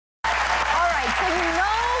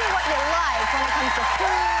comes to food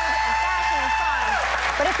and fashion and fun.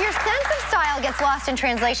 But if your sense of style gets lost in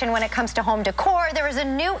translation when it comes to home decor, there is a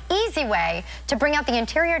new, easy way to bring out the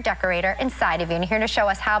interior decorator inside of you. And here to show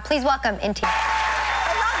us how, please welcome interior.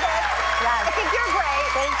 I love this. Yes. I think you're great.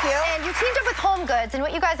 Thank you. And you teamed up with Home Goods, and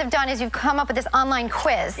what you guys have done is you've come up with this online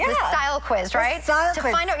quiz, this style quiz, right? To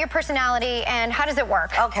find out your personality, and how does it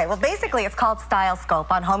work? Okay, well, basically, it's called Style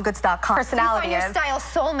Scope on homegoods.com. Personality you find your style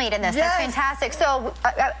soulmate in this. Yes. That's fantastic. So,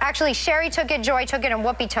 actually, Sherry took it, Joy took it, and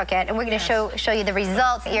Whoopi took it, and we're going to show you the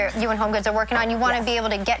results you and Home Goods are working on. You want to be able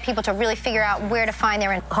to get people to really figure out where to find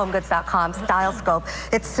their homegoods.com Style Scope.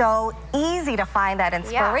 It's so easy to find that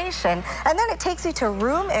inspiration, and then it takes you to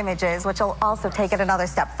room images, which will also take it another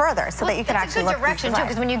step further, so that you can actually look. Direction too,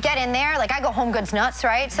 because when you get in there, like I go Home Goods nuts,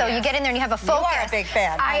 right? So you get in there and you have a focus. You are a big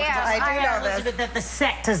fan. I am. I do know this. Elizabeth, that the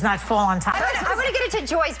set does not fall on top. I'm going to get into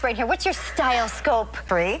Joy's brain here. What's your Style Scope?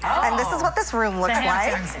 3. And this is what this room looks like.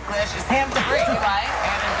 Hampton.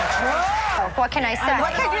 What can I say?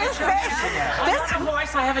 What can you say?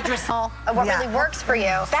 I have a dress. What really works for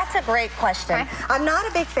you? That's a great question. Okay. I'm not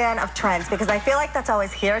a big fan of trends because I feel like that's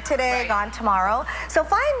always here today, gone tomorrow. So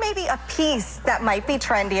find maybe a piece that might be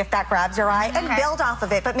trendy if that grabs your eye and build off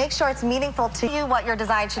of it, but make sure it's meaningful to you what your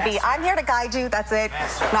design should be. I'm here to guide you. That's it.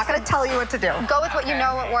 I'm not going to tell you what to do. Go with what you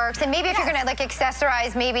know what works. And maybe if you're going to like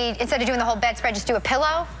accessorize, maybe instead of doing the whole bedspread, just do a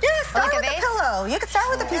pillow. Yeah, start with a pillow. You could start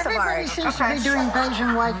with a piece of art. Everybody seems to be doing beige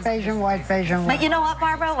and white, beige and white, beige and white. But you know what,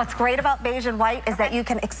 Barbara? What's great about beige and white is that you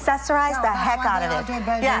can accessorize the heck out of it.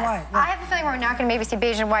 Yes. I have a feeling we're not going to maybe see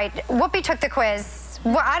beige and white. Whoopi took the quiz.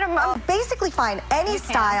 Well, I don't know. Basically, find any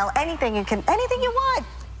style, anything you want.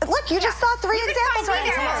 Look, you just saw 3 examples right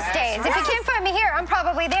here. Most days. If you can't find me here, I'm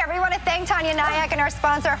probably there. We want to thank Tanya Nyack and our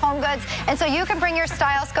sponsor, Home Goods. And so you can bring your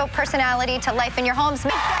Style Scope personality to life in your homes.